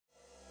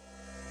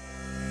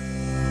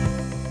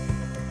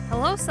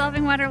Hello,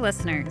 Solving Water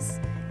listeners.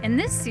 In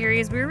this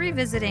series, we're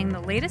revisiting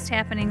the latest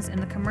happenings in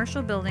the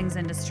commercial buildings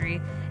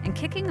industry and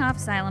kicking off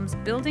Xylem's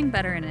Building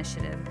Better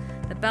initiative,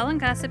 the Bell &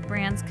 Gossett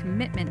brand's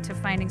commitment to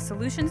finding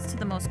solutions to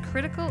the most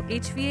critical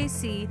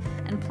HVAC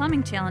and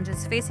plumbing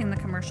challenges facing the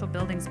commercial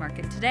buildings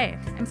market today.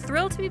 I'm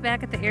thrilled to be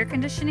back at the Air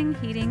Conditioning,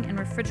 Heating, and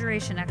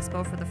Refrigeration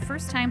Expo for the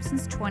first time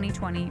since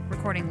 2020,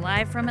 recording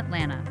live from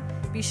Atlanta.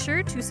 Be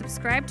sure to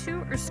subscribe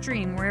to or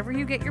stream wherever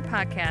you get your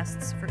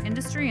podcasts for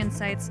industry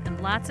insights and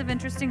lots of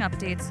interesting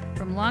updates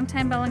from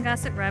longtime Bell &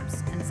 Gossett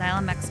reps and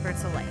Xylem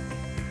experts alike.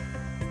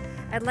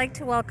 I'd like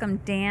to welcome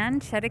Dan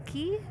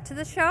Chedicke to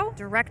the show,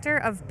 Director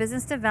of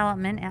Business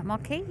Development at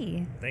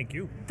Mulcahy. Thank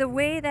you. The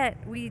way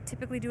that we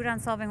typically do it on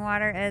Solving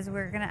Water is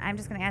I'm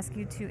just gonna ask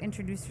you to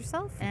introduce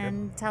yourself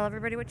and tell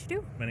everybody what you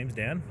do. My name's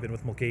Dan. Been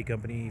with Mulcahy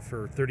Company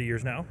for 30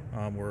 years now.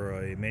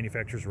 We're a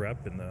manufacturer's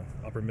rep in the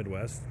upper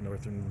Midwest,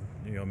 northern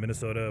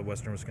Minnesota,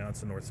 western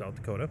Wisconsin, north, South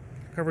Dakota,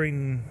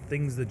 covering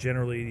things that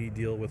generally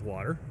deal with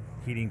water,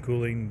 heating,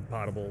 cooling,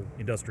 potable,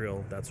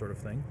 industrial, that sort of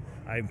thing.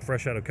 I'm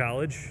fresh out of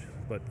college,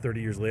 but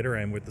 30 years later,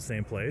 I'm with the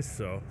same place.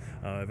 So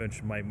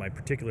eventually my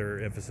particular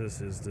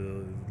emphasis is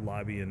to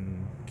lobby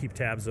and keep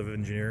tabs of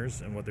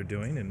engineers and what they're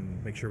doing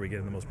and make sure we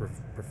get the most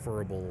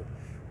preferable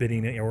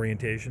bidding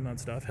orientation on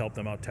stuff, help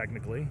them out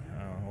technically.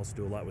 Also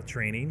do a lot with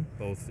training,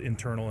 both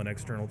internal and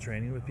external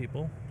training with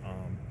people.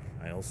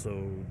 I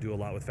also do a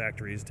lot with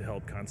factories to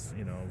help,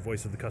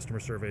 voice of the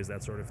customer surveys,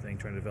 that sort of thing,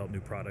 trying to develop new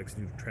products,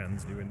 new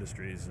trends, new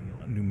industries,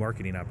 and new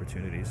marketing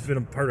opportunities. I've been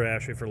a part of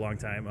ASHRAE for a long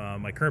time.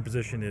 My current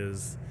position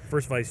is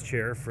first vice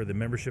chair for the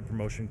Membership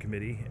Promotion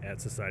Committee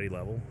at society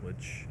level,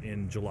 which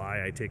in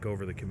July I take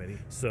over the committee.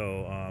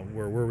 So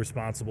we're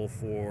responsible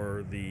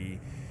for the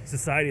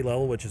society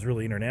level, which is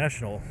really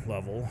international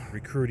level,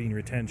 recruiting,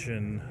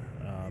 retention,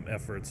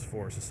 efforts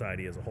for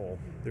society as a whole.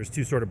 There's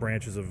two sort of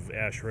branches of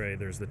ASHRAE.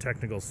 There's the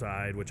technical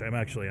side, which I'm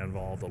actually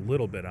involved a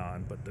little bit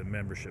on, but the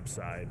membership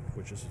side,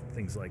 which is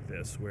things like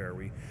this, where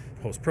we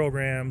host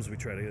programs, we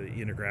try to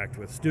interact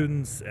with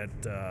students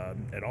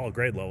at all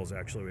grade levels.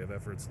 Actually, we have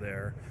efforts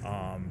there.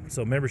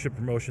 So membership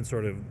promotion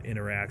sort of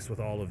interacts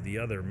with all of the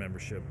other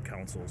membership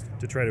councils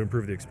to try to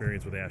improve the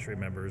experience with ASHRAE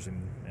members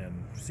and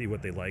see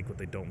what they like, what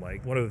they don't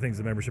like. One of the things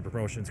the membership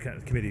promotions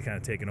committee kind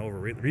of taken over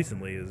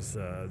recently is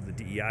the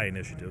DEI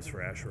initiatives for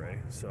ASHRAE.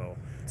 So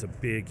it's a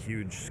big,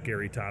 huge,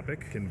 scary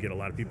topic, can get a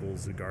lot of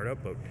people's guard up,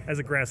 but as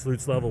a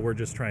grassroots level, we're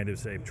just try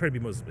to be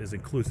as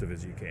inclusive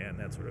as you can,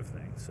 that sort of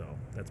thing. So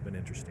that's been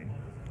interesting.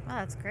 Wow,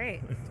 that's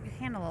great. You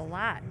handle a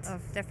lot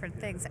of different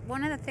things.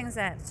 One of the things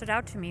that stood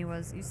out to me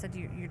was you said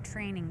you're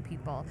training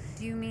people.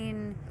 Do you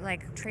mean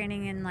like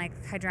training in like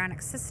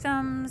hydronic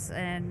systems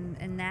and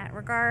in that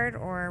regard,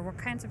 or what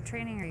kinds of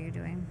training are you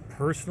doing?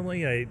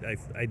 Personally,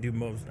 I do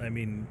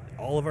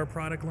all of our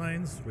product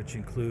lines, which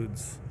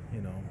includes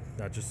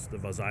not just the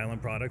Xylem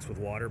products with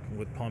water,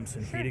 with pumps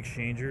and heat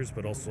exchangers,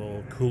 but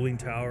also cooling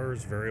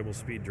towers, variable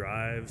speed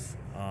drives,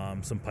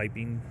 some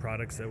piping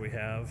products that we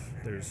have.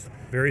 There's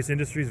various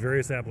industries,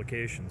 various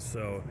applications.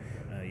 So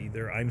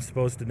either I'm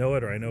supposed to know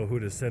it or I know who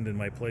to send in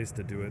my place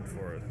to do it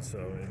for it. So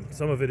and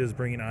some of it is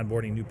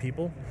onboarding new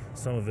people.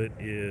 Some of it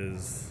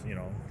is,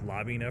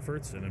 lobbying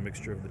efforts and a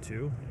mixture of the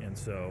two. And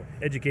so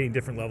educating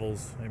different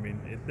levels.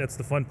 That's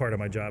the fun part of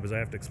my job is I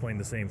have to explain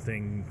the same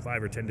thing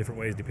 5 or 10 different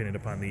ways depending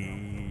upon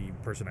the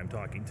person I'm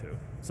talking to.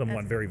 Some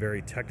want very,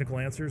 very technical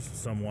answers.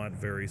 Some want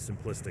very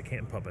simplistic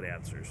hand puppet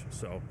answers.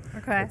 So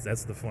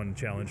that's the fun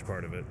challenge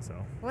part of it. So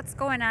what's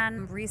going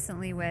on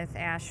recently with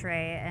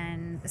ASHRAE,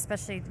 and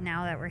especially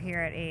now that we're here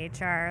at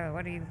AHR,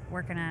 what are you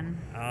working on?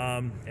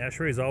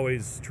 ASHRAE is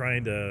always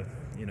trying to,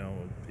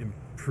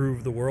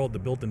 improve the world, the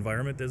built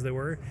environment, as they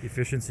were.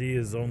 Efficiency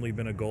has only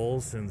been a goal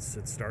since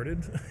it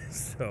started.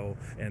 so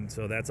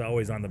that's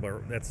always on the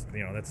bar. That's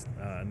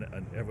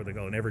what they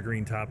call an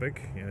evergreen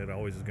topic. It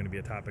always is going to be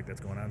a topic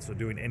that's going on. So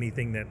doing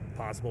anything that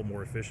possible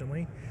more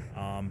efficiently.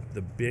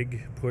 The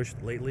big push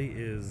lately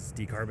is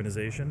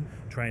decarbonization,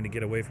 trying to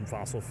get away from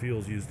fossil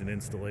fuels used in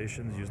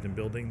installations, used in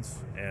buildings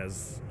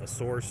as a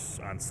source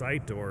on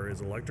site or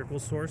as electrical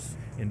source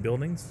in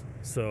buildings.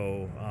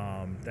 So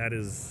that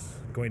is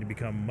going to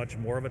become much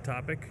more of a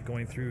topic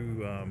going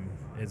through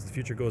as the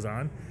future goes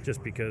on,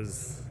 just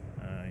because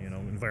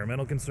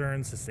environmental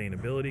concerns,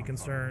 sustainability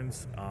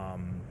concerns,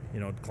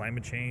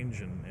 climate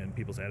change and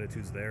people's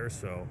attitudes there.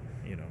 So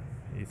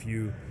if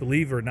you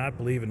believe or not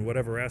believe in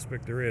whatever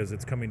aspect there is,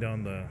 it's coming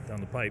down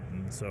the pipe,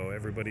 and so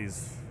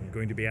everybody's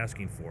going to be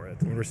asking for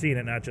it. And we're seeing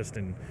it not just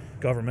in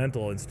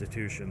governmental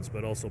institutions,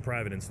 but also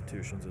private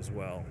institutions as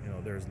well.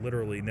 There's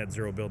literally net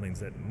zero buildings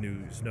that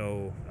use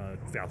no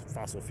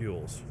fossil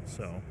fuels.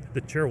 So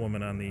the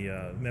chairwoman on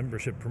the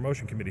membership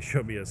promotion committee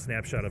showed me a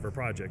snapshot of her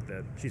project.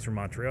 That she's from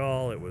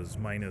Montreal. It was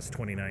minus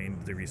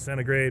 29 degrees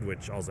centigrade,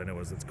 which all I know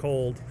is it's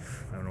cold.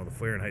 I don't know the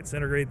Fahrenheit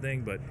centigrade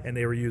thing, and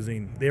they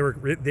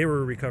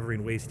were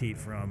recovering waste heat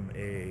from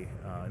a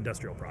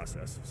industrial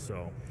process.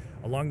 So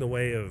along the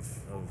way of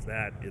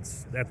that,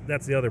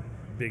 that's the other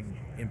big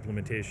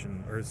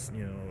implementation or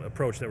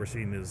approach that we're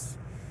seeing is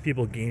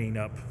people gaining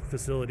up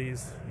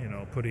facilities,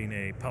 putting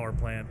a power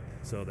plant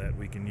so that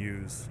we can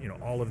use,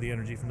 all of the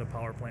energy from the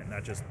power plant,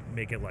 not just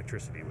make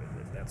electricity with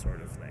it, that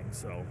sort of thing.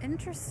 So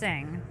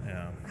interesting.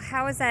 yeah.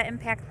 How does that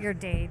impact your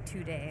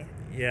day-to-day?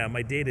 Yeah,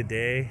 my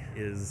day-to-day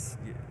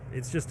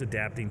it's just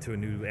adapting to a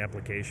new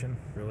application,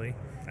 really.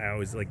 I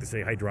always like to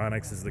say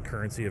hydronics is the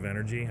currency of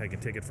energy. I can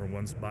take it from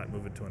one spot,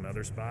 move it to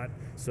another spot.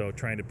 So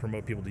trying to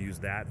promote people to use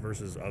that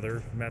versus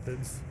other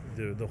methods.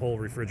 The whole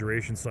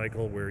refrigeration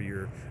cycle where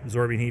you're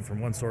absorbing heat from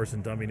one source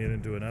and dumping it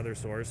into another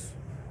source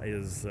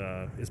is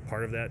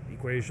part of that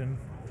equation.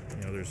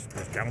 There's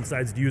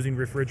downsides to using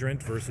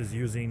refrigerant versus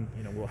using,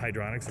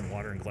 hydronics and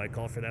water and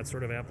glycol for that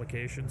sort of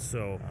application.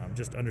 So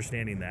just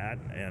understanding that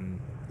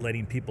and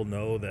letting people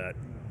know that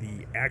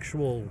the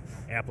actual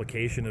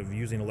application of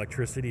using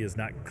electricity is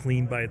not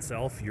clean by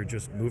itself. You're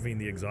just moving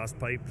the exhaust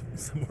pipe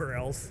somewhere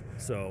else.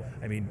 So,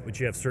 but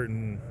you have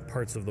certain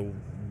parts of the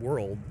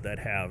world that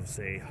have,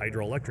 say,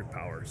 hydroelectric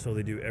power. So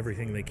they do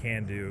everything they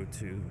can do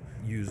to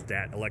use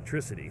that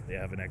electricity. They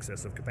have an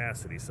excess of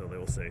capacity. So they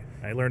will say,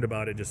 I learned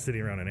about it just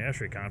sitting around an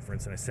ASHRAE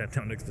conference, and I sat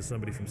down next to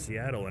somebody from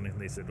Seattle, and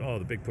they said,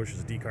 the big push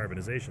is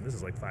decarbonization. This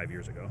is like 5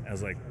 years ago. I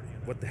was like,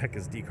 what the heck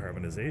is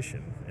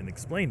decarbonization? And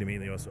explained to me,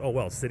 and they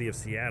go, city of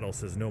Seattle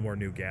says no more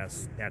new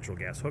natural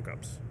gas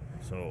hookups.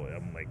 So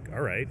I'm like,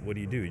 all right, what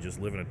do? You just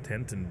live in a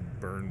tent and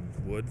burn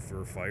wood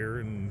for fire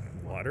and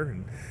water?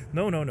 And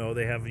no,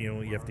 they have,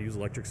 you have to use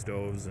electric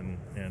stoves and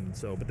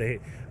so,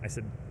 I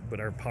said, but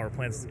are power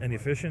plants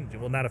inefficient?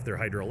 Well, not if they're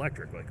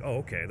hydroelectric. Like,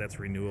 okay, that's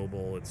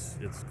renewable, it's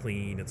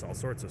clean, it's all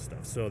sorts of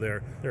stuff. So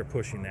they're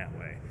pushing that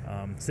way.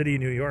 City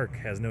of New York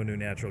has no new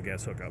natural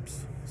gas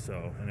hookups.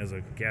 So, and as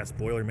a gas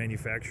boiler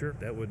manufacturer,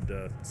 that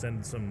would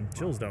send some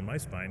chills down my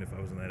spine if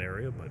I was in that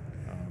area, but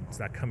it's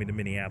not coming to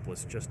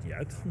Minneapolis just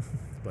yet.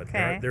 But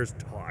okay. There's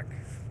talk.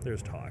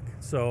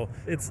 So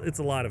it's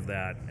a lot of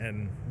that,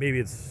 and maybe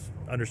it's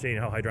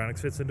understanding how hydronics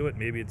fits into it.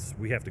 Maybe it's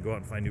we have to go out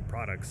and find new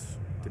products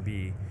to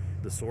be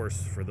the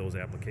source for those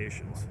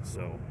applications.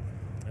 So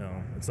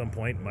at some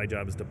point, my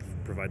job is to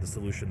provide the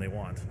solution they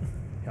want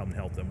and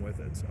help them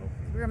with it. So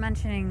we were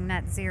mentioning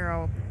net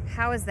zero.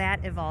 How is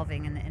that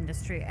evolving in the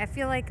industry? I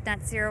feel like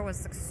net zero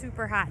was a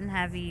super hot and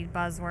heavy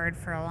buzzword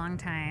for a long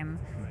time,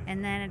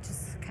 and then it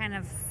just kind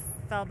of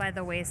fell by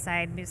the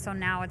wayside. So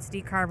now it's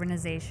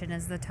decarbonization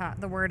is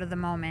the word of the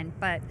moment,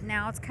 but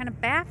now it's kind of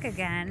back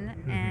again.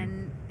 Mm-hmm.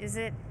 And is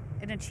it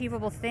an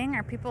achievable thing?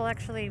 Are people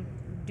actually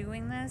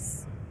doing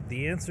this?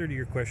 The answer to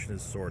your question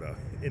is sorta,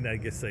 and I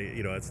guess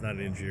it's not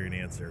an engineering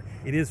answer.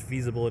 It is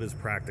feasible, it is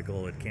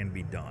practical, it can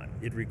be done.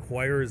 It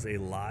requires a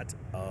lot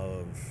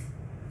of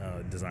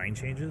design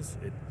changes.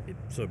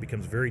 So it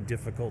becomes very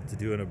difficult to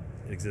do in an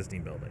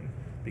existing building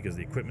because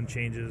the equipment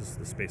changes,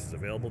 the spaces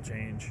available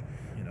change.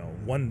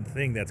 One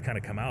thing that's kind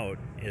of come out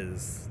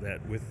is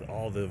that with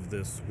all of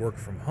this work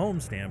from home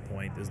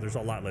standpoint is there's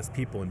a lot less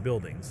people in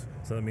buildings.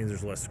 So that means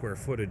there's less square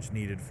footage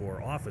needed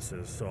for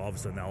offices. So all of a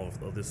sudden now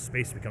this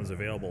space becomes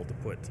available to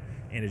put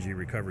energy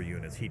recovery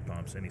units, heat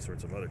pumps, any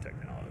sorts of other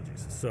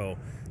technologies. So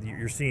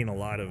you're seeing a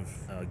lot of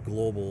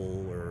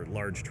global or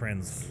large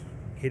trends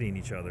hitting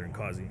each other and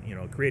causing,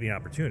 creating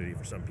opportunity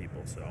for some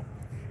people. So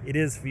it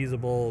is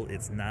feasible.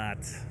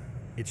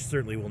 It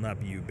certainly will not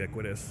be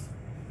ubiquitous.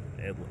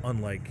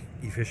 Unlike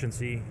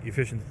efficiency,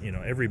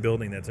 every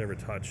building that's ever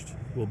touched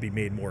will be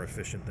made more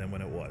efficient than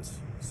when it was.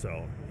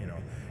 So,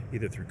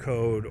 either through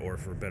code or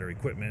for better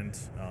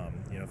equipment.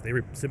 If they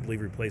simply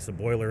replace a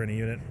boiler in a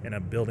unit in a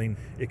building,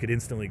 it could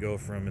instantly go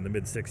from in the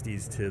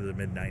mid-60s to the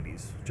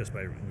mid-90s just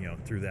by,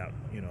 through that,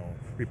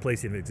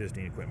 replacing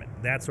existing equipment.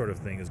 That sort of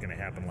thing is going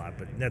to happen a lot.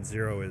 But net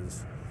zero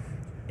is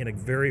in a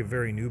very,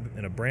 very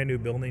in a brand new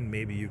building.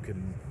 Maybe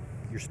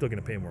you're still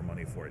going to pay more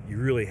money for it. You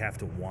really have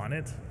to want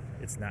it.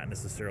 It's not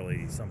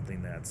necessarily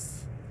something that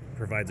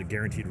provides a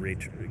guaranteed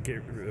rate,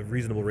 a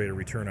reasonable rate of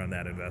return on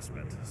that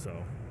investment.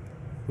 So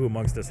who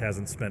amongst us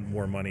hasn't spent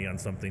more money on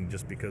something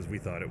just because we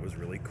thought it was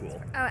really cool?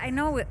 I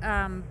know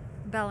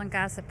Bell &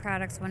 Gossett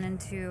Products went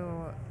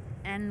into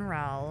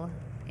NREL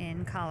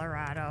in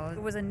Colorado.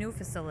 It was a new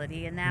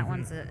facility, and that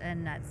one's a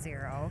net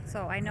zero.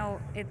 So I know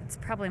it's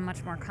probably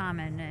much more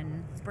common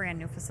in brand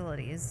new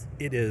facilities.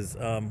 It is.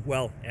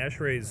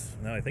 ASHRAE's,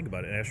 now I think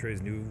about it,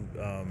 ASHRAE's new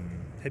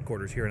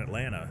headquarters here in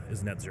Atlanta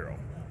is net zero.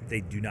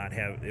 They do not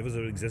have, it was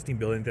an existing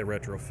building that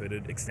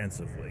retrofitted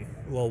extensively.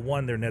 Well,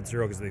 one, they're net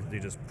zero because they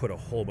just put a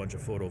whole bunch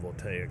of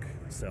photovoltaic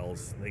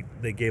cells.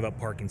 They gave up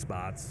parking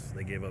spots.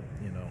 They gave up,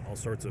 all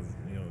sorts of,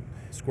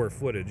 square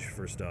footage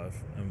for stuff.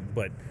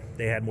 But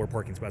they had more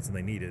parking spots than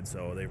they needed,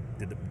 so they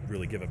didn't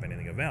really give up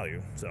anything of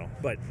value. So,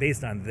 but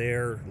based on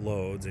their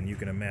loads, and you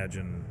can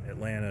imagine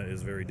Atlanta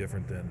is very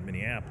different than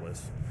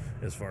Minneapolis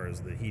as far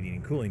as the heating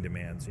and cooling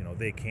demands.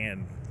 They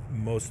can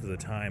most of the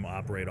time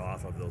operate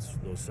off of those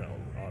cells,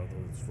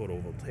 those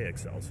photovoltaic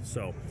cells.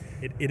 So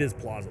it is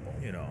plausible,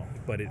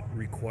 but it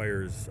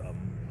requires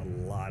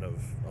a lot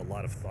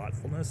of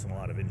thoughtfulness and a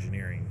lot of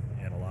engineering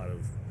and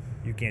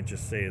you can't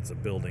just say it's a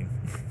building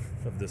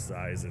of this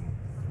size and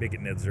make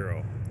it net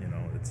zero.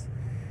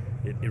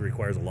 It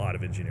requires a lot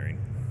of engineering.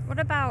 What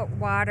about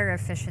water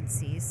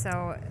efficiency?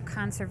 So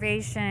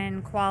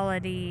conservation,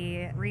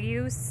 quality,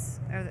 reuse?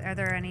 Are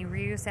there any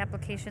reuse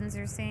applications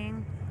you're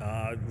seeing?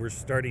 We're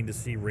starting to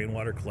see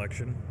rainwater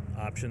collection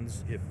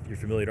options. If you're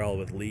familiar at all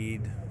with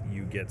LEED,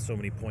 you get so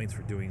many points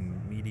for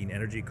meeting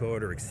energy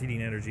code or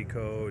exceeding energy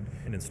code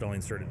and installing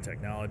certain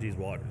technologies,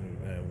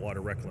 water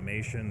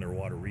reclamation or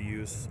water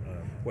reuse,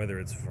 whether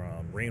it's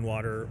from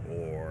rainwater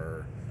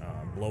or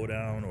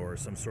blowdown or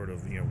some sort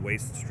of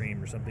waste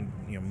stream or something.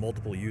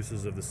 Multiple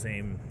uses of the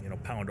same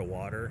pound of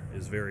water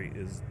is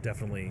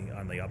definitely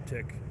on the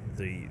uptick.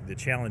 The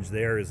challenge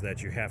there is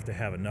that you have to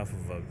have enough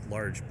of a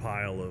large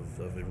pile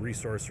of a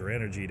resource or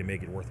energy to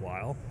make it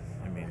worthwhile.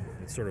 I mean,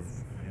 it's sort of,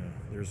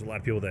 there's a lot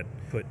of people that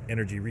put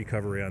energy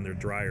recovery on their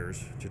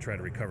dryers to try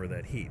to recover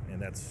that heat,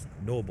 and that's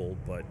noble,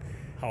 but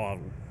how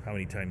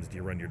many times do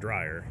you run your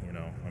dryer?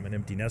 I'm an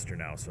empty nester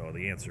now, so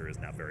the answer is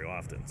not very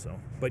often. So,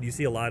 but you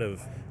see a lot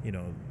of,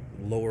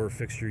 lower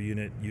fixture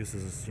unit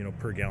uses,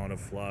 per gallon of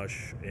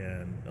flush,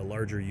 and a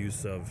larger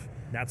use of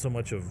not so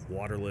much of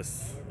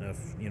waterless,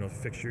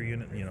 fixture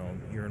unit,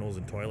 urinals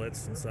and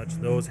toilets and such.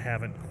 Mm-hmm. Those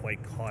haven't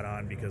quite caught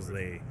on because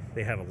they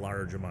have a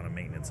large amount of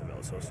maintenance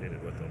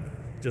associated with them.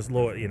 Just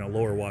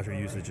lower water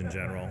usage in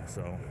general.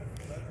 So,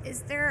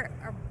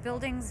 are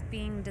buildings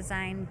being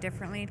designed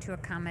differently to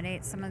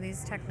accommodate some of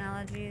these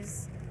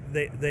technologies?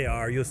 They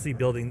are. You'll see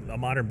a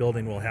modern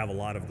building will have a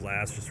lot of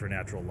glass just for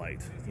natural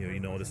light. You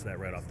notice that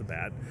right off the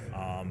bat.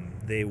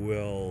 They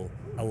will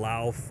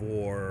allow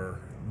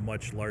for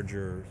much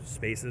larger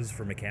spaces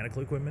for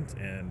mechanical equipment,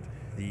 and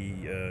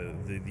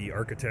the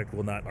architect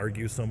will not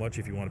argue so much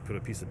if you want to put a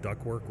piece of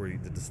ductwork where you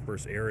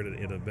disperse air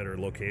at a better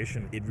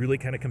location. It really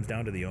kind of comes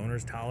down to the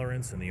owner's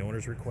tolerance and the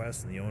owner's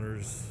requests and the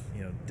owner's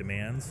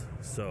demands.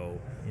 So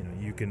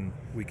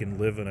we can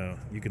live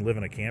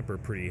in a camper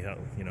pretty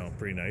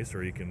nice,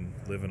 or you can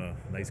live in a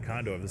nice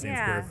condo of the same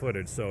square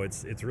footage. So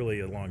it's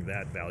really along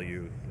that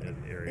value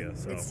area.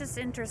 It's just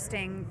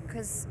interesting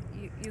because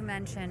you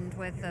mentioned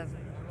with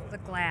the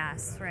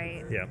glass,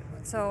 right? Yeah.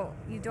 So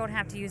you don't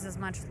have to use as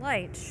much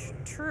light.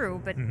 True,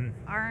 but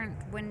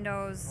aren't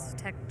windows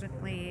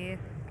technically?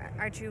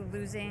 Aren't you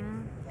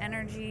losing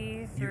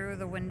energy through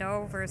the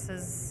window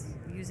versus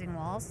using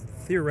walls?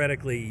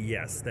 Theoretically,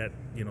 yes. That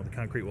the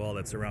concrete wall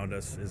that's around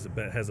us has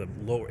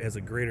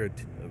a greater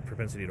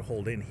propensity to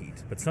hold in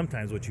heat. But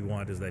sometimes what you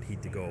want is that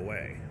heat to go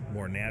away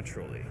more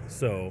naturally.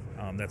 So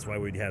that's why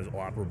we'd have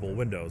operable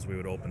windows. We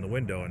would open the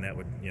window, and that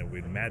would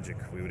we'd magic.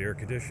 We would air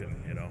condition.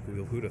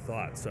 Who'd have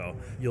thought? So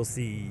you'll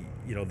see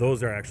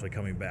those are actually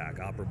coming back,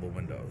 operable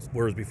windows.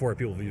 Whereas before,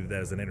 people viewed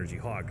that as an energy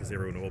hog because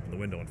everyone would open the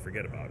window and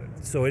forget about it.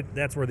 So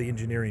that's where the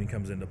engineering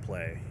comes into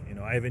play.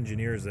 I have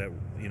engineers that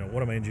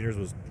one of my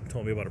engineers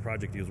told me about a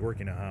project he was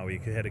working on, how he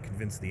had to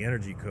convince the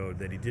energy code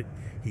that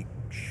he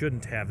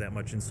shouldn't have that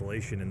much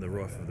insulation in the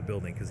roof of the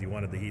building because he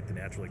wanted the heat to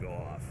naturally go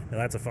off. Now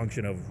that's a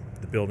function of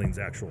the building's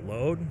actual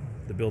load,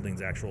 the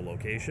building's actual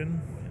location,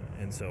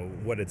 and so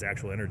what its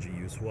actual energy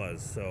use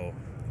was. So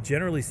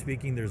generally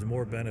speaking, there's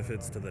more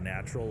benefits to the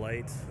natural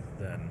light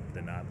than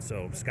not.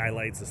 So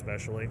skylights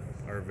especially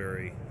are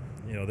very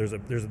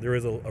there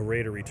is a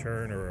rate of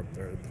return or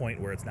a point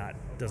where it's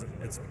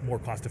more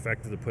cost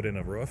effective to put in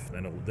a roof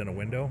than a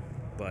window.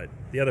 But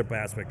the other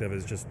aspect of it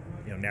is just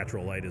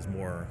natural light is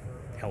more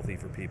healthy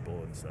for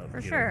people and stuff.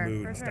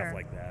 Mood and stuff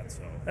like that.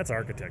 So that's an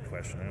architect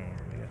question.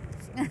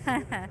 I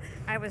don't know.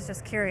 I was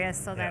just curious,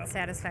 so that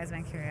satisfies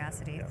my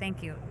curiosity. Yeah.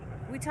 Thank you.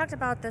 We talked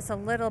about this a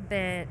little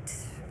bit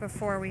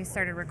before we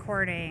started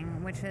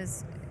recording, which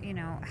is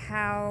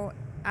how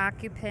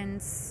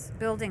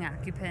building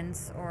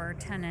occupants or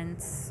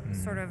tenants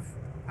sort of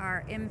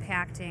are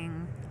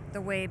impacting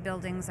the way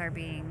buildings are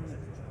being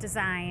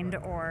designed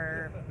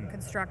or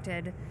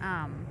constructed.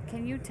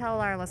 Can you tell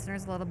our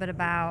listeners a little bit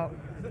about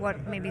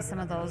what maybe some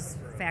of those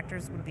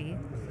factors would be?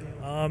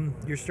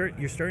 You're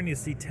starting to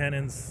see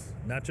tenants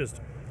not just.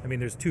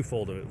 There's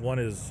twofold of it. One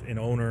is an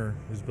owner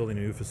who's building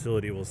a new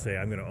facility will say,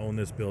 I'm going to own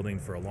this building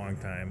for a long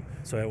time,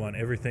 so I want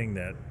everything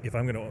that, if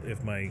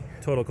my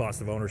total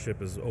cost of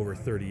ownership is over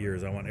 30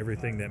 years, I want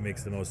everything that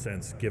makes the most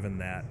sense given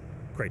that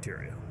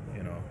criteria.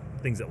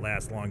 Things that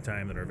last a long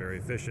time that are very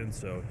efficient.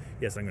 So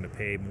yes, I'm going to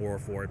pay more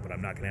for it, but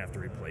I'm not going to have to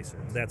replace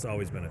it. That's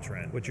always been a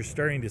trend. What you're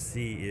starting to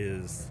see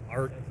is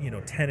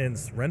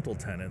rental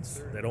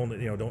tenants that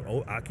only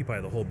don't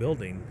occupy the whole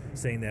building,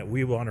 saying that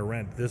we want to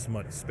rent this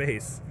much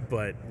space,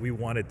 but we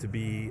want it to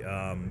be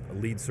a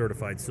LEED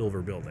certified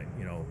silver building.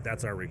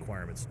 That's our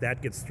requirements.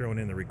 That gets thrown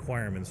in the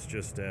requirements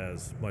just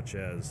as much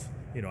as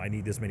I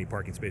need this many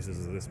parking spaces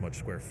as this much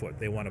square foot.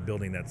 They want a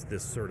building that's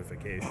this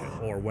certification,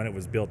 or when it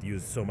was built,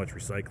 used so much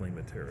recycling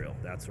material,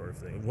 that sort of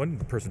thing. One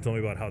person told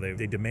me about how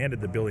they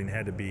demanded the building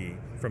had to be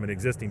from an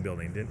existing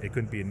building. It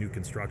couldn't be a new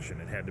construction.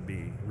 It had to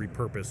be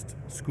repurposed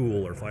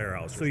school or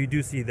firehouse. So you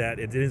do see that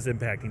it is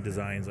impacting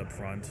designs up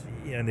front.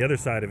 And the other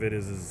side of it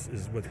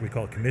is what we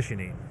call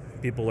commissioning.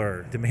 People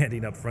are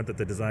demanding up front that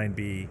the design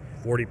be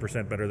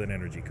 40% better than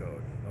energy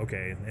code.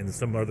 Okay, and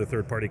some other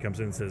third party comes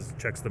in and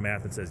checks the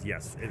math and says,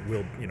 yes, it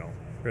will,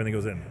 everything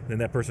goes in. Then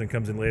that person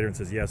comes in later and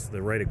says, yes,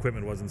 the right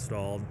equipment was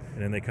installed,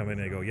 and then they come in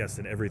and they go, yes,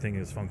 and everything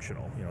is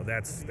functional.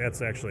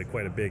 That's actually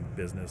quite a big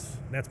business.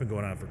 That's been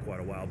going on for quite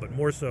a while, but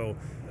more so,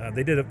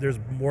 there's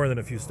more than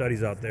a few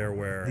studies out there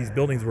where these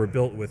buildings were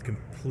built with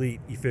complete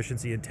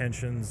efficiency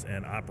intentions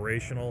and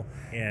operational,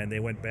 and they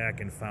went back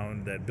and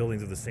found that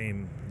buildings of the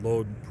same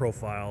load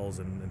profiles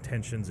and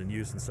intentions and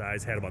use and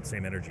size had about the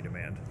same energy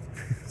demand.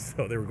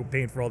 So they were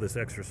paying for all this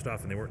extra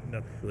stuff, and they weren't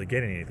not really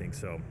getting anything.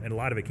 So, and a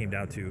lot of it came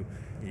down to,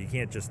 you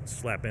can't just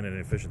slap in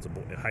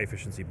a high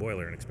efficiency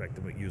boiler and expect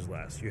to use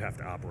less. You have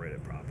to operate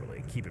it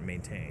properly, keep it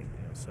maintained.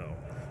 So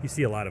you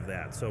see a lot of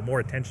that. So more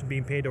attention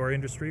being paid to our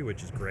industry,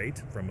 which is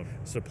great from a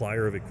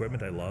supplier of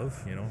equipment I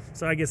love.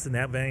 So I guess in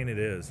that vein it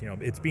is.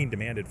 It's being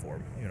demanded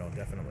for.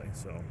 Definitely.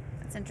 So.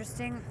 That's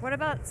interesting. What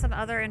about some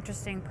other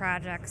interesting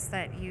projects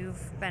that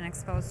you've been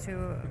exposed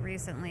to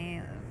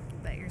recently?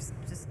 That you're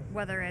just,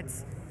 whether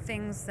it's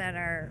things that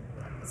are,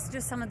 it's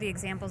just some of the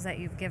examples that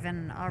you've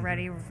given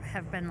already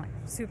have been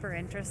super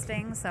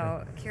interesting.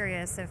 So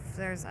curious if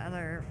there's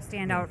other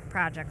standout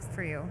projects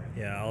for you.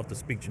 Yeah, I'll have to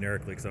speak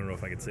generically because I don't know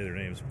if I could say their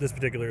names. This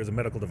particular is a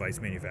medical device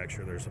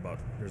manufacturer. There's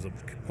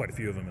quite a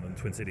few of them in the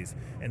Twin Cities,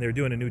 and they're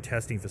doing a new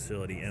testing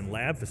facility. And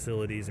lab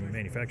facilities and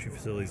manufacturing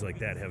facilities like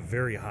that have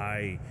very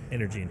high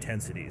energy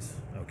intensities.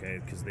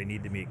 Okay, because they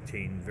need to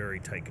maintain very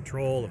tight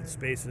control of the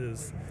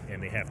spaces,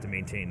 and they have to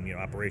maintain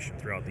operation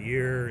throughout the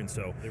year, and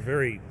so they're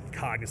very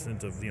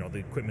cognizant of the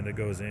equipment that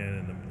goes in,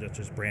 and not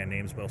just brand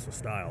names but also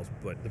styles.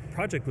 But the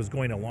project was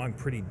going along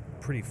pretty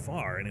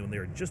far, and when they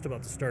were just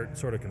about to start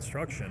sort of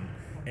construction,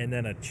 and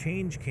then a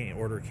change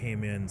order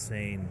came in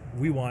saying,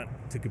 we want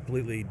to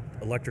completely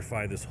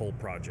electrify this whole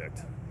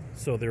project.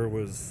 So there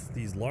was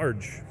these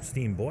large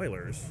steam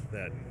boilers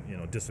that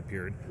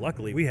disappeared.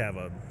 Luckily, we have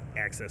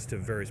access to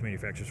various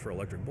manufacturers for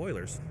electric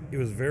boilers. It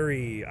was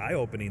very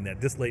eye-opening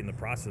that this late in the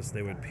process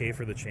they would pay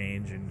for the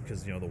change, and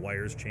because the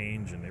wires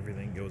change and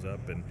everything goes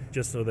up, and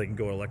just so they can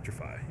go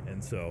electrify.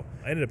 And so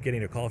I ended up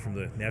getting a call from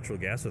the Natural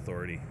Gas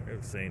Authority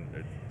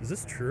saying, "Is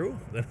this true?"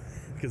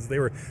 Because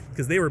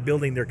they were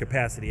building their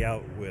capacity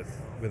out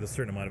with a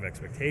certain amount of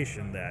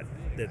expectation that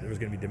there was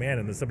going to be demand,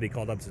 and then somebody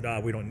called up and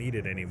said, we don't need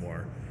it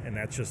anymore, and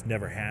that just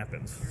never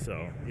happens.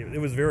 So it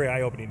was very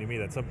eye-opening to me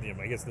that something,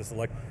 I guess this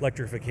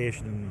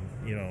electrification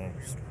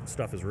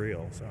stuff is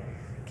real. So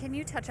can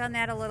you touch on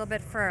that a little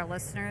bit for our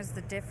listeners,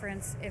 the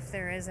difference, if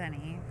there is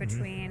any,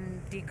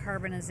 between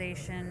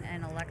decarbonization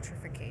and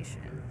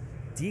electrification?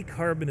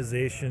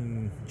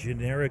 Decarbonization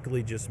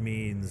generically just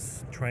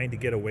means trying to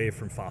get away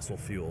from fossil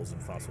fuels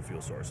and fossil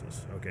fuel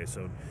sources. Okay,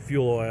 so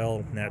fuel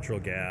oil, natural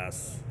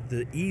gas.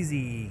 The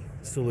easy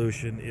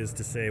solution is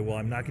to say, well,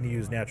 I'm not going to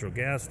use natural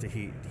gas to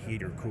heat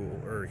or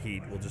cool, or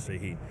heat, we'll just say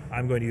heat.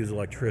 I'm going to use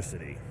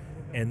electricity.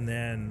 And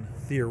then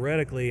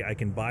theoretically, I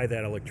can buy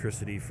that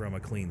electricity from a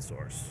clean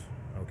source.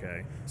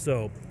 Okay,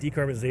 so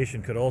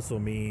decarbonization could also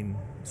mean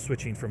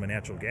switching from a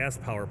natural gas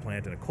power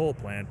plant and a coal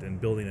plant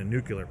and building a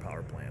nuclear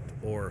power plant,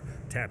 or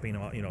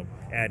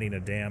adding a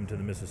dam to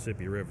the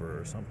Mississippi River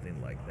or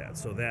something like that.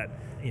 So that,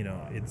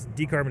 it's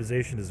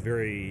decarbonization is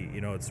very,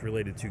 it's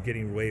related to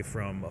getting away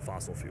from a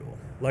fossil fuel.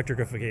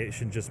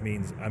 Electrification just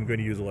means I'm going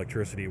to use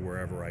electricity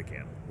wherever I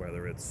can,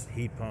 whether it's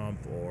heat pump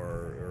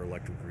or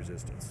electric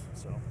resistance.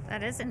 So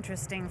that is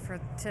interesting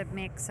to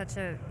make such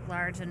a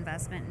large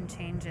investment and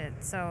change it.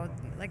 So,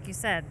 like you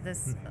said,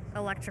 this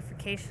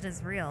electrification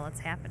is real. It's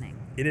happening.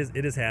 It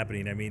is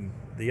happening. I mean,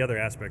 the other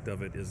aspect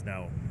of it is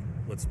now,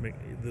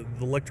 the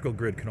electrical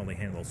grid can only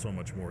handle so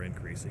much more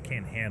increase. It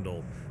can't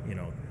handle,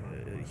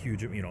 a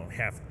huge,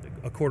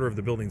 a quarter of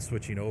the building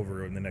switching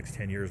over in the next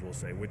 10 years, we'll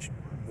say, which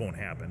won't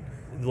happen.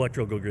 The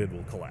electrical grid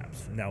will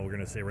collapse. Now we're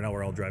going to say, now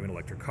we're all driving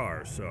electric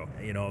cars. So,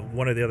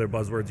 one of the other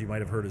buzzwords you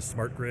might have heard is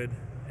smart grid.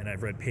 And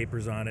I've read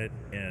papers on it,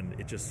 and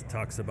it just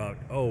talks about,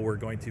 we're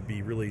going to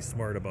be really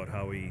smart about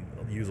how we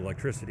use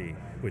electricity,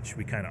 which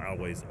we kind of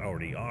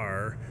already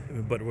are.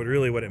 But what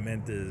it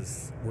meant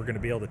is we're going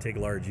to be able to take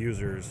large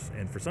users,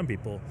 and for some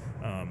people,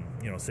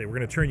 say we're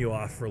going to turn you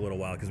off for a little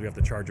while because we have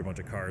to charge a bunch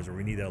of cars, or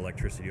we need that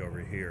electricity over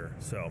here.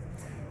 So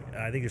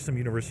I think there's some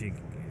university,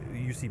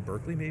 UC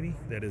Berkeley maybe,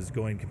 that is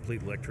going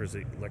complete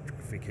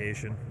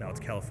electrification. Now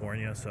it's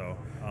California, so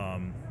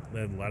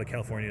a lot of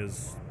California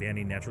is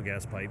banning natural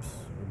gas pipes,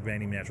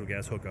 banning natural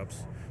gas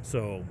hookups.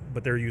 So,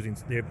 but they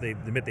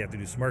admit they have to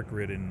do smart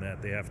grid, in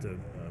that they have to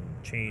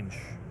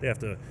they have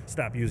to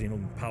stop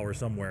using power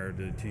somewhere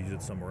to use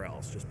it somewhere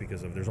else, just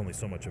because there's only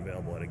so much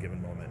available at a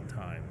given moment in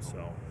time.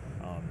 So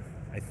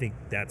I think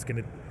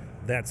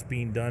that's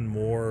being done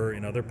more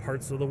in other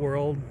parts of the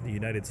world. The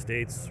United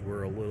States,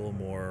 we're a little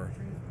more,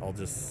 I'll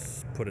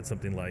just put it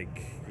something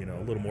like,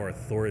 a little more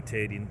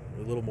authoritative,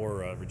 a little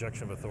more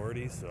rejection of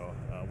authority. So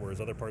whereas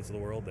other parts of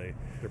the world,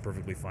 they're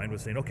perfectly fine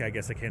with saying, okay, I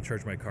guess I can't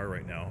charge my car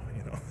right now.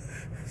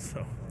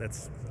 So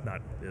that's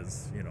not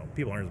as,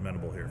 people aren't as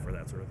amenable here for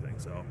that sort of thing.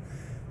 So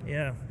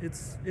yeah,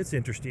 it's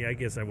interesting. I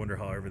guess I wonder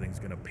how everything's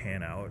going to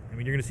pan out. I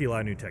mean, you're going to see a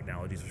lot of new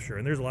technologies for sure,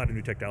 and there's a lot of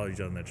new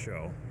technologies on that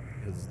show.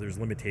 because there's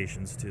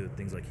limitations to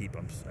things like heat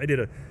pumps. I did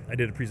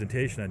a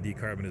presentation on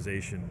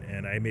decarbonization,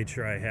 and I made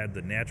sure I had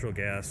the natural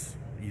gas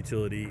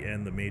utility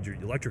and the major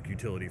electric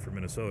utility for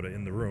Minnesota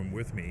in the room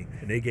with me,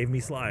 and they gave me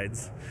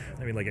slides.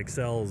 I mean, like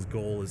Excel's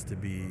goal is to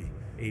be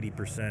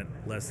 80%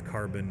 less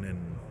carbon in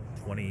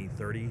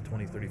 2030,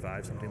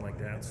 2035, something like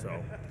that.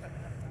 So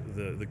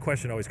the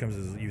question always comes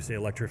is, you say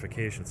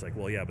electrification, it's like,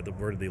 well, yeah, but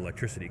where did the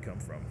electricity come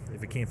from?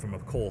 If it came from a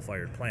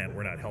coal-fired plant,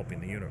 we're not helping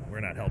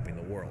we're not helping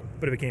the world.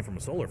 But if it came from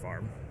a solar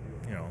farm,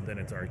 then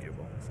it's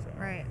arguable. So.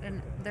 Right,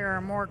 and there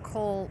are more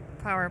coal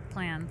power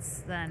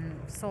plants than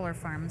solar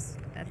farms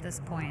at this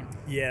point.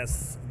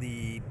 Yes,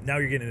 now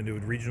you're getting into a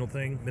regional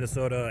thing.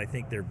 Minnesota, I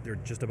think they're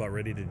just about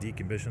ready to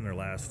decommission their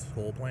last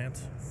coal plant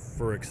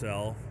for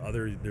Excel.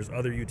 There's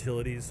other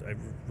utilities. I've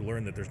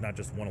learned that there's not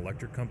just one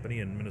electric company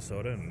in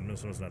Minnesota, and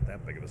Minnesota's not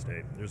that big of a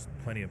state. There's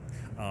plenty of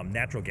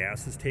natural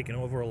gas has taken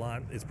over a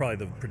lot. It's probably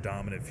the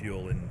predominant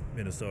fuel in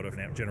Minnesota for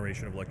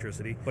generation of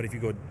electricity. But if you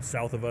go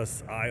south of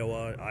us,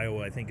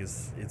 Iowa I think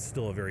it's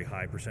still a very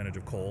high percentage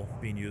of coal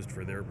being used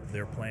for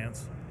their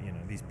plants.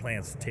 These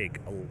plants take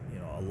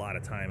a lot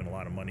of time and a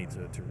lot of money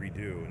to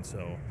redo, and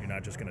so you're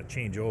not just going to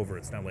change over.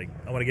 It's not like,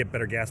 I want to get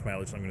better gas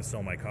mileage, so I'm going to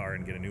sell my car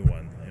and get a new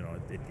one.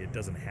 It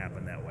doesn't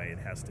happen that way. It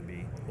has to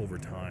be over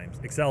time.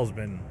 Excel's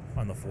been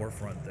on the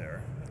forefront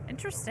there.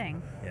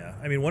 Interesting. Yeah.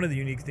 I mean, one of the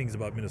unique things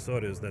about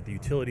Minnesota is that the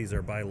utilities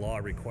are by law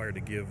required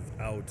to give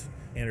out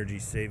energy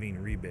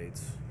saving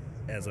rebates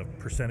as a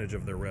percentage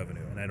of their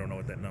revenue, and I don't know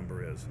what that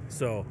number is.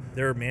 So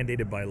they're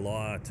mandated by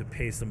law to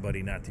pay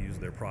somebody not to use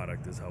their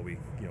product, is how we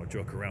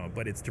joke around,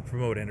 but it's to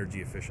promote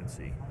energy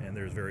efficiency, and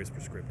there's various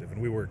prescriptive, and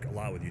we work a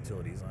lot with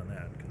utilities on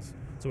that because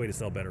it's a way to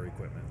sell better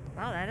equipment.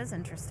 Wow, that is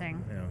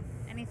interesting. Yeah.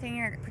 Anything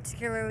you're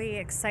particularly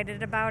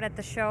excited about at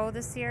the show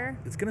this year?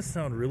 It's going to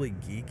sound really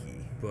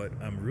geeky, but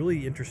I'm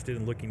really interested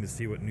in looking to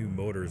see what new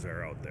motors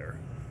are out there.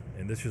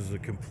 And this is a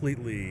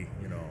completely,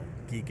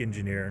 geek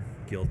engineer,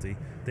 guilty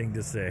thing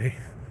to say.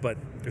 But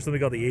there's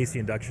something called the AC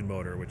induction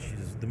motor, which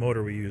is the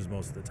motor we use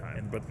most of the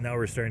time. But now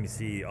we're starting to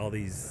see all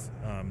these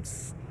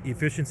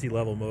efficiency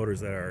level motors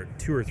that are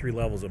 2 or 3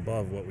 levels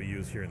above what we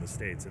use here in the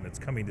States, and it's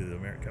coming to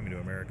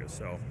America.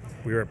 So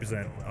we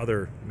represent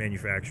other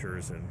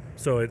manufacturers, and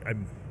so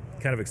I'm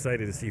kind of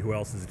excited to see who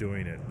else is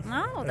doing it.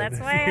 Oh, that's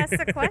why I asked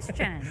the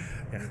question.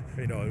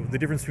 Yeah, the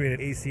difference between an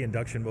AC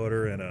induction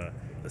motor and a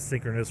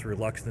synchronous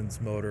reluctance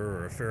motor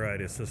or a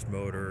Faraday assist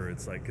motor,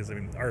 it's like, because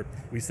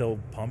we sell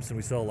pumps and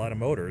we sell a lot of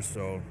motors,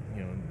 so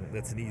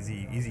that's an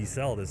easy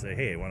sell to say,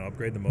 hey, want to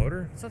upgrade the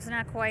motor? So it's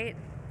not quite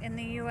in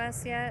the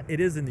U.S. yet?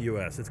 It is in the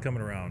U.S. It's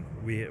coming around.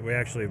 We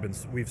actually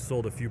we've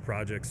sold a few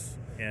projects,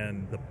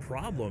 and the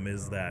problem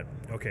is that,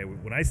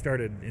 when I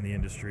started in the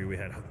industry, we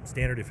had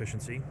standard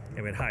efficiency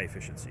and we had high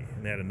efficiency,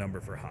 and they had a number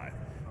for high.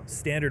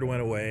 Standard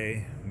went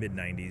away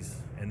mid-90s,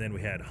 and then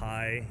we had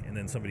high, and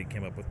then somebody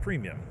came up with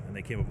premium, and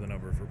they came up with a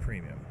number for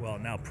premium. Well,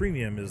 now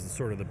premium is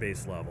sort of the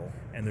base level,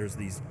 and there's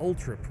these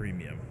ultra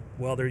premium.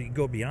 Well, there you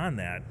go beyond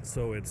that,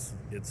 so it's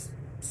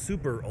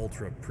super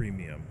ultra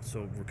premium.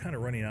 So we're kind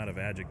of running out of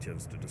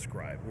adjectives to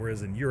describe.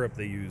 Whereas in Europe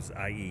they use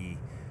IE.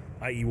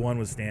 IE1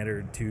 was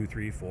standard, 2,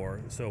 3, 4.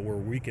 So where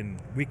we can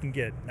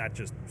get not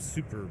just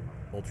super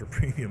ultra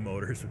premium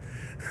motors,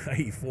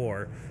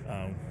 IE4.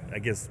 I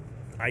guess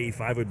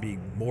IE5 would be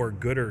more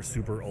gooder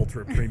super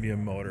ultra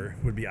premium motor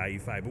would be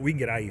IE5, but we can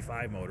get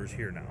IE5 motors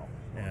here now,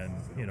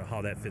 and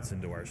how that fits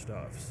into our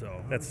stuff.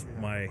 So that's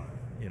my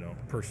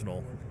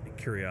personal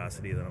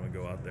curiosity that I'm gonna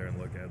go out there and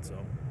look at. So.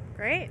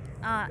 Great.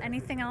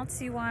 Anything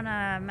else you want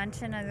to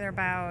mention either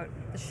about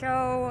the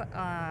show,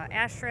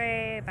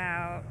 ASHRAE,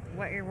 about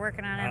what you're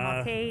working on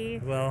at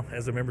MLK? Well,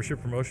 as a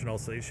membership promotion, I'll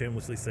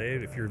shamelessly say,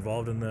 if you're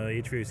involved in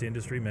the HVAC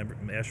industry,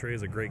 ASHRAE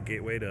is a great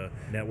gateway to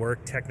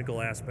network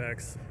technical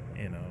aspects.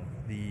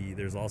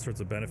 There's all sorts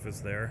of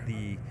benefits there.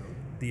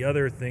 The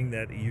other thing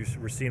that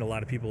we're seeing a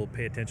lot of people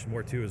pay attention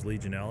more to is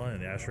Legionella,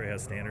 and ASHRAE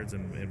has standards,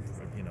 and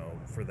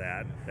for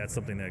that. That's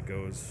something that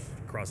goes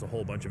across a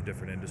whole bunch of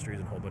different industries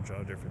and a whole bunch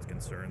of different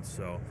concerns.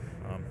 So,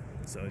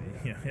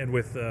 and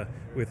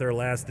with our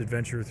last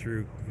adventure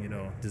through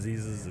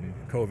diseases and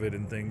COVID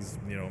and things,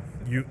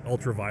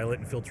 ultraviolet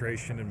and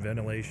filtration and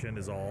ventilation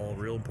is all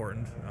real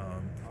important.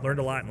 Learned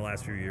a lot in the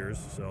last few years,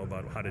 so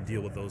about how to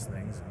deal with those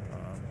things,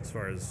 as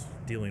far as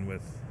dealing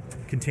with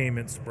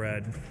containment,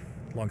 spread.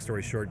 Long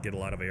story short, get a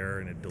lot of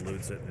air and it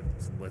dilutes it, and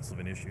it's less of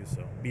an issue.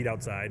 So meet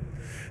outside.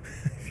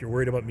 If you're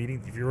worried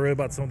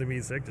about something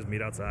being sick, just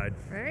meet outside.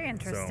 Very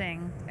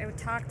interesting. So. I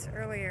talked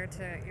earlier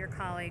to your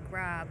colleague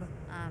Rob.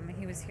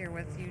 He was here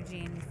with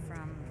Eugene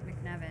from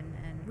McNevin,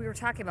 and we were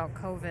talking about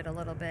COVID a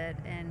little bit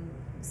and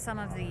some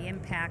of the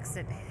impacts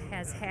it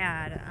has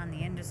had on the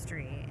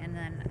industry, and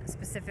then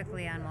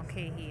specifically on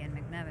Mulcahy and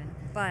McNevin.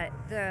 But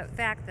the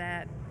fact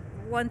that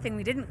one thing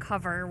we didn't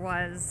cover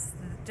was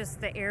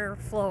just the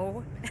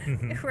airflow.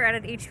 We're at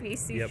an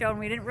HVAC show, and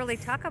we didn't really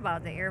talk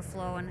about the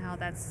airflow and how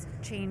that's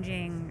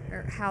changing,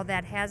 or how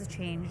that has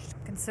changed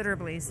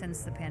considerably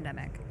since the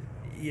pandemic.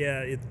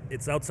 Yeah,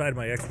 it's outside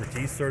my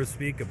expertise, so to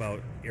speak,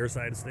 about air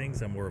side of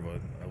things. I'm more of a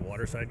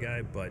water side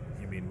guy, but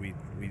I mean, we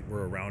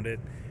were around it.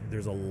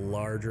 There's a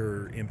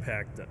larger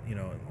impact,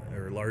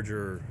 or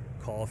larger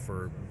call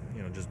for,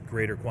 just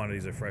greater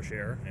quantities of fresh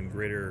air and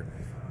greater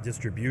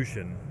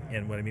distribution.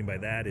 And what I mean by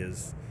that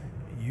is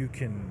you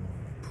can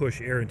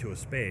push air into a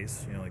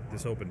space, like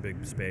this open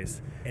big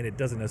space, and it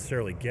doesn't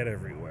necessarily get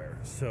everywhere.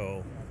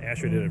 So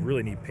ASHRAE did a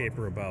really neat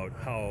paper about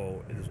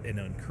how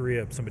in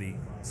Korea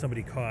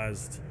somebody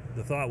caused,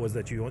 the thought was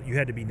that you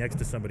had to be next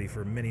to somebody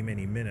for many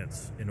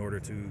minutes in order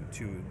to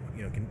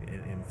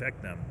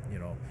infect them,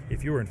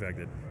 if you were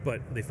infected.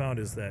 But they found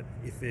is that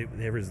if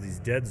there was these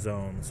dead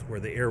zones where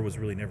the air was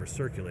really never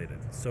circulated,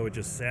 so it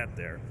just sat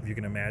there. If you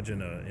can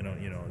imagine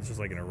it's just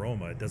like an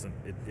aroma. It doesn't.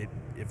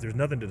 If there's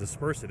nothing to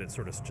disperse it, it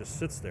sort of just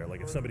sits there.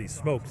 Like if somebody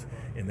smoked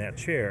in that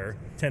chair,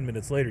 10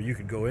 minutes later you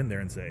could go in there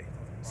and say,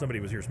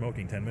 somebody was here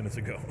smoking 10 minutes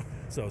ago.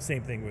 So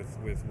same thing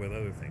with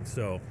other things.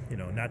 So,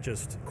 not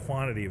just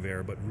quantity of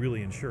air, but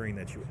really ensuring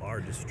that you are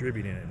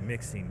distributing it and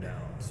mixing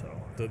down. So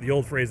the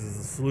old phrase is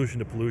the solution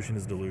to pollution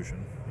is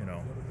dilution,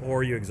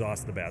 or you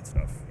exhaust the bad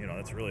stuff.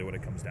 That's really what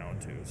it comes down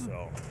to.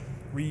 So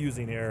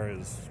reusing air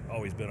has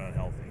always been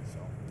unhealthy. So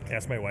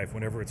ask my wife,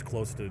 whenever it's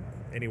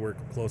anywhere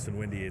close and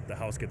windy, the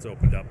house gets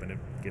opened up and it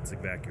gets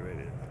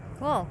evacuated.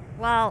 Cool.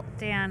 Well,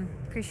 Dan,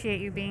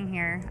 appreciate you being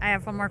here. I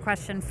have one more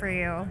question for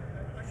you.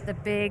 The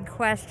big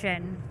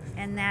question,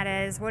 and that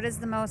is, what is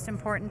the most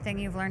important thing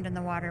you've learned in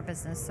the water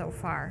business so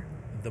far?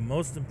 The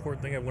most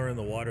important thing I've learned in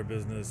the water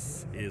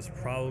business is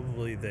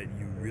probably that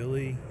you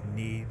really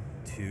need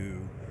to,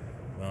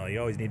 you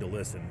always need to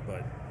listen,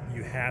 but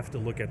you have to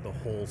look at the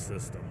whole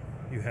system.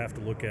 You have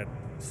to look at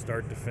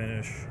start to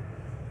finish.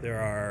 There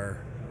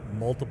are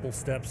multiple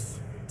steps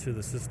to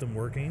the system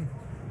working,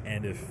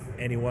 and if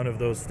any one of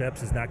those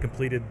steps is not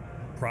completed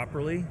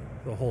properly,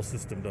 the whole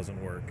system doesn't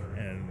work.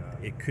 And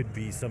it could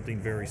be something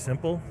very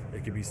simple,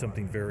 it could be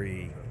something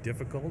very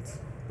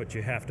difficult, but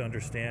you have to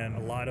understand,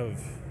 a lot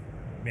of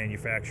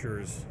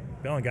manufacturers,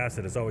 Bell &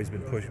 Gossett has always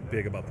been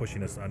big about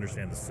pushing us to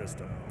understand the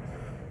system.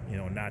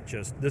 Not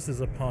just this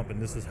is a pump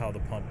and this is how the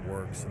pump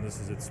works and this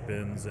is it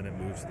spins and it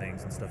moves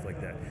things and stuff like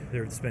that.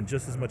 They spend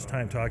just as much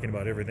time talking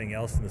about everything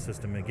else in the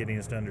system and getting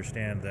us to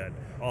understand that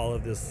all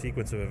of this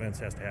sequence of events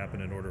has to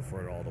happen in order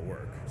for it all to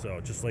work. So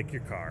just like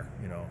your car,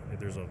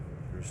 there's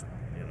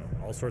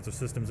all sorts of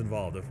systems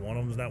involved. If one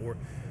of them's not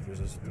working,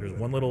 there's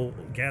one little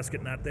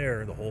gasket not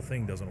there, the whole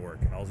thing doesn't work.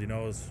 All you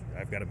know is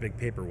I've got a big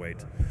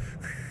paperweight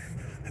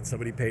that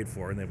somebody paid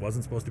for, and it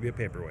wasn't supposed to be a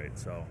paperweight.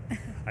 So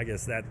I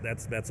guess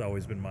that's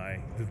always been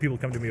when people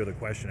come to me with a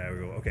question, I would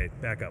go, okay,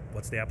 back up.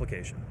 What's the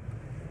application?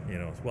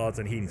 Well, it's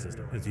a heating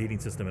system. It's a heating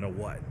system in a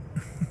what?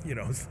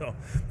 So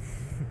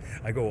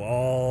I go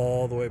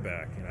all the way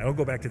back. I don't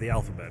go back to the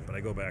alphabet, but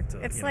I go back to...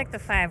 It's like the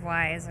 5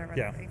 whys or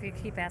whatever. Yeah. If you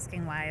keep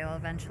asking why, you'll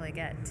eventually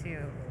get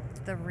to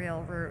the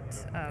real root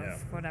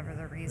of whatever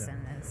the reason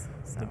is.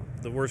 So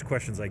the worst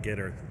questions I get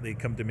are, they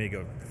come to me and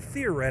go,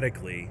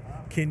 theoretically,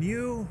 can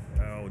you...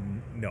 Oh,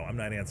 no, I'm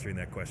not answering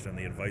that question on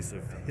the advice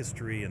of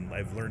history, and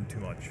I've learned too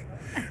much.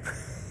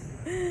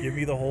 Give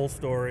me the whole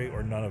story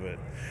or none of it.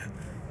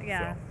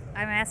 Yeah. So.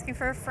 I'm asking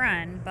for a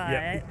friend, but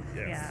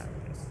yes.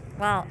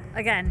 Well,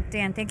 again,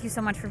 Dan, thank you so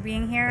much for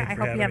being here. I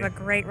hope you have a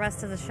great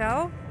rest of the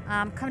show.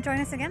 Come join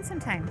us again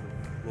sometime.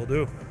 Will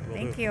do.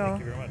 Thank you. Thank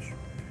you very much.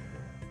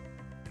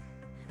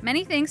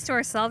 Many thanks to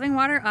our Solving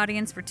Water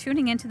audience for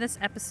tuning into this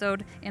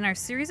episode in our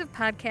series of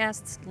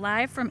podcasts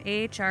live from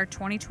AHR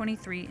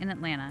 2023 in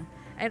Atlanta.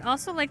 I'd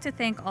also like to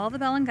thank all the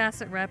Bell &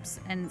 Gossett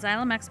reps and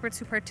Xylem experts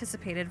who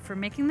participated for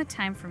making the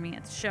time for me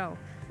at the show.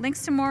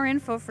 Links to more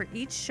info for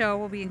each show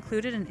will be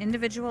included in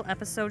individual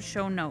episode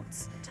show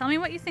notes. Tell me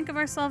what you think of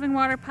our Solving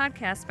Water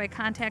podcast by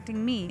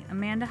contacting me,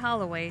 Amanda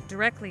Holloway,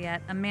 directly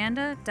at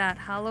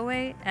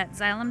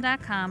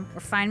amanda.holloway@xylem.com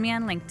or find me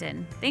on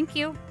LinkedIn. Thank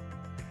you.